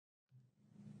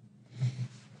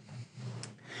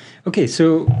Okay,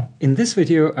 so in this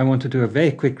video, I want to do a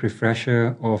very quick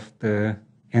refresher of the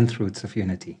nth roots of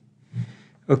unity.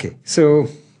 Okay, so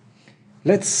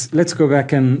let's go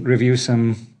back and review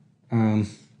some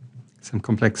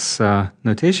complex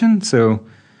notation. So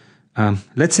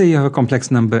let's say you have a complex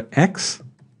number x,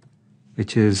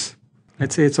 which is,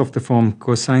 let's say it's of the form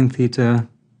cosine theta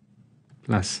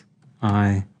plus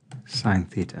I sine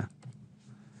theta.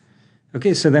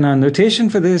 Okay, so then our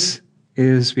notation for this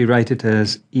is we write it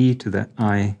as e to the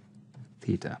I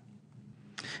theta.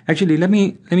 Actually, let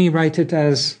me write it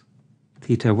as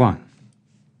theta 1,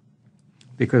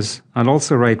 because I'll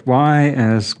also write y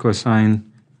as cosine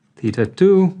theta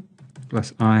 2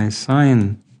 plus I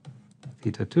sine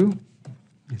theta 2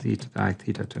 is e to the I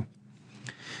theta 2.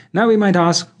 Now we might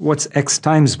ask, what's x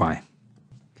times y?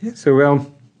 Okay, so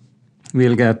well,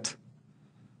 we'll get,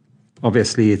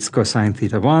 obviously it's cosine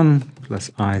theta 1 plus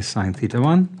I sine theta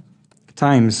 1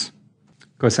 times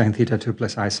cosine theta 2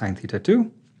 plus I sine theta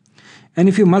 2. And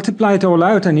if you multiply it all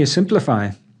out and you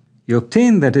simplify, you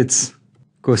obtain that it's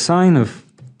cosine of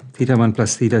theta 1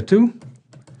 plus theta 2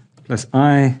 plus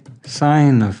I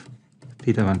sine of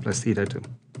theta 1 plus theta 2,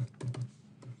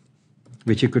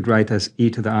 which you could write as e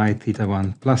to the I theta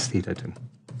 1 plus theta 2.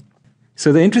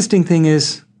 So the interesting thing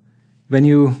is, when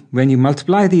you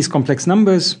multiply these complex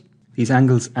numbers, these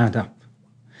angles add up.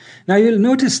 Now you'll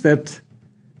notice that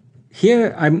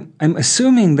here I'm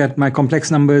assuming that my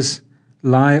complex numbers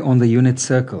lie on the unit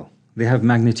circle. They have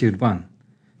magnitude 1.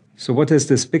 So what does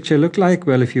this picture look like?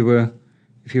 Well, if you were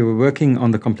working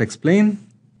on the complex plane,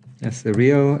 that's the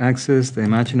real axis, the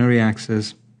imaginary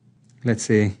axis. Let's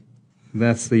say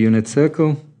that's the unit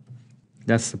circle.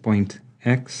 That's the point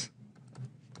x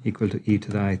equal to e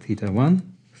to the I theta 1.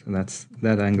 So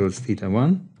that angle is theta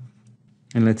 1.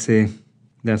 And let's say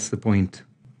that's the point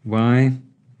y.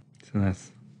 So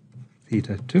that's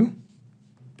theta 2.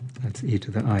 That's e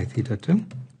to the I theta 2.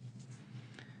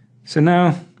 So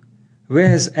now,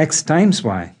 where's x times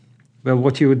y? Well,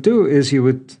 what you would do is you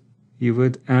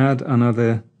would add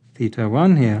another theta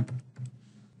 1 here,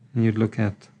 and you'd look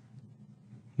at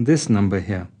this number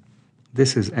here.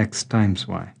 This is x times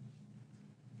y,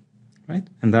 right?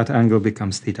 And that angle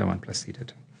becomes theta 1 plus theta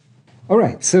 2. All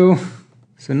right, so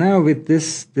now with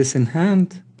this in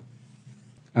hand,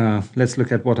 let's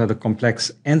look at what are the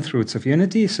complex nth roots of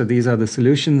unity. So these are the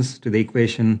solutions to the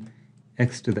equation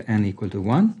x to the n equal to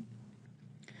 1.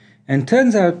 And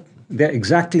turns out there are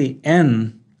exactly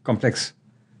n complex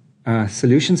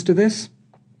solutions to this.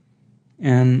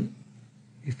 And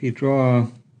if you draw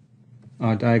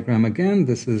our diagram again,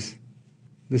 this is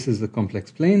the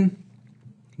complex plane.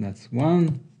 That's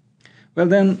 1. Well,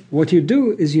 then what you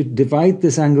do is you divide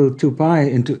this angle 2 pi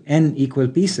into n equal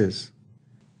pieces.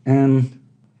 And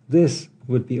this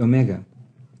would be omega,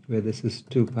 where this is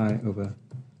 2 pi over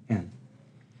n.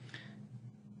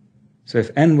 So if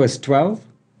n was 12,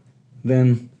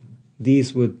 then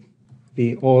these would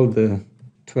be all the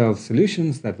 12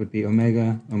 solutions. That would be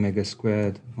omega, omega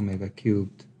squared, omega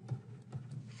cubed,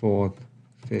 4th,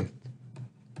 5th,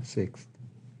 6th,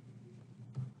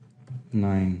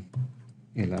 9,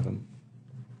 11,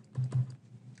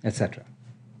 etc.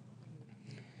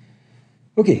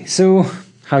 Okay, so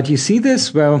how do you see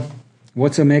this? Well,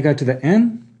 what's omega to the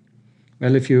n?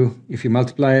 Well, if you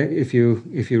multiply, if you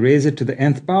raise it to the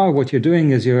nth power, what you're doing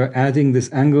is you're adding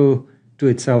this angle to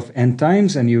itself n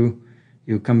times, and you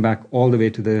come back all the way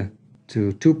to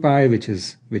 2 pi, which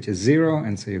is 0,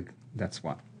 and so that's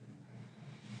 1.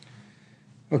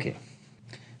 Okay,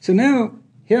 so now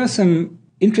here are some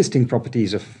interesting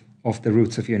properties of the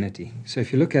roots of unity. So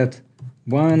if you look at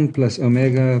 1 plus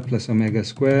omega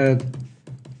squared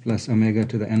plus omega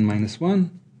to the n minus 1.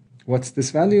 What's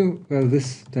this value? Well,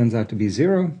 this turns out to be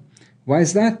 0. Why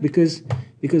is that? Because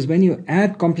when you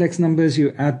add complex numbers,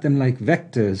 you add them like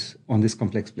vectors on this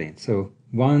complex plane. So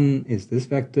 1 is this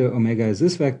vector, omega is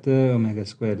this vector, omega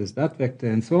squared is that vector,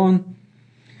 and so on.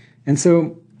 And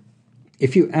so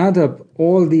if you add up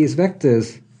all these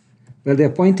vectors, well, they're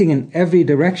pointing in every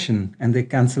direction, and they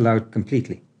cancel out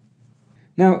completely.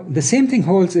 Now, the same thing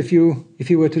holds if you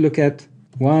were to look at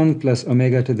 1 plus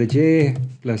omega to the j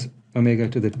plus omega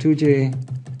to the 2j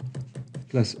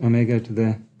plus omega to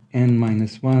the n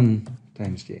minus 1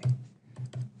 times j.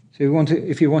 So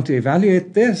if you want to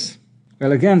evaluate this,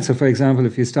 well, again, so for example,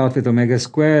 if you start with omega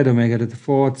squared, omega to the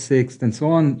 4th, 6th, and so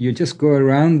on, you just go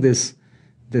around this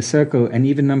circle an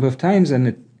even number of times,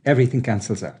 and everything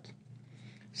cancels out.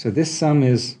 So this sum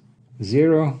is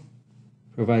 0,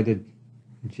 provided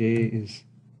j is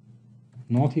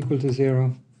not equal to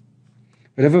 0.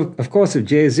 But of course, if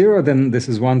j is 0, then this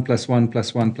is 1 plus 1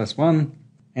 plus 1 plus 1,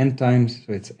 n times,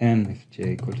 so it's n if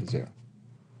j equal to 0.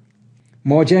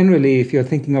 more generally, if you're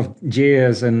thinking of j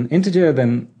as an integer,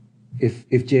 then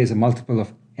if j is a multiple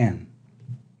of n.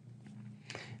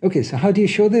 Okay, so how do you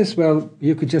show this? Well,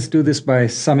 you could just do this by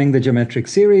summing the geometric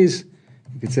series.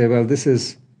 You could say, well, this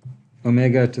is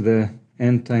omega to the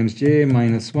n times j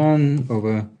minus 1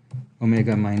 over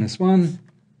omega minus 1.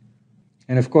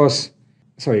 And of course,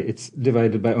 sorry, it's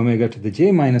divided by omega to the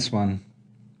j minus 1.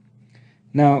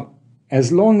 Now,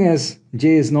 as long as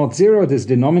j is not 0, this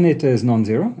denominator is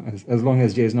non-zero. As long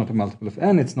as j is not a multiple of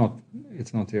n, it's not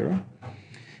 0.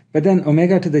 But then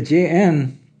omega to the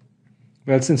jn,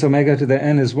 well, since omega to the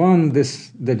n is 1,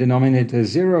 the denominator is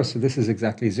 0, so this is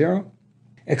exactly 0.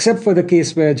 Except for the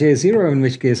case where j is 0, in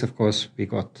which case, of course, we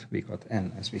got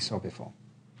n, as we saw before.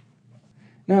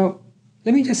 Now,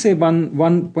 let me just say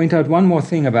point out one more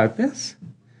thing about this.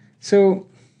 So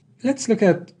let's look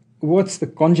at what's the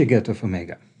conjugate of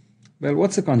omega. Well,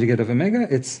 what's the conjugate of omega?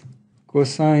 It's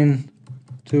cosine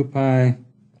 2 pi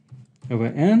over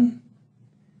n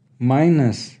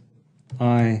minus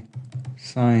I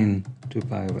sine 2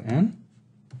 pi over n.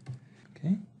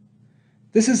 Okay.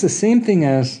 This is the same thing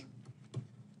as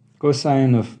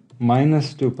cosine of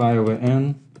minus 2 pi over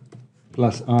n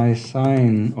plus I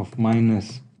sine of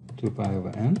minus 2 pi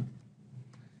over n.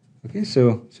 Okay,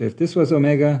 so if this was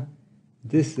omega,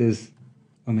 this is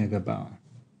omega bar.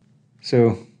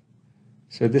 So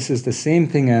this is the same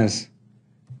thing as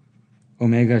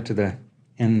omega to the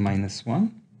n minus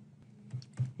 1,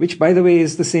 which, by the way,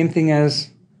 is the same thing as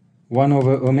 1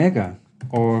 over omega,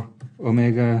 or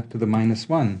omega to the minus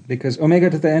 1, because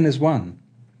omega to the n is 1.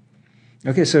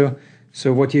 Okay, so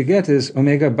what you get is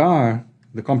omega bar,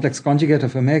 the complex conjugate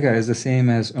of omega, is the same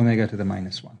as omega to the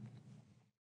minus 1.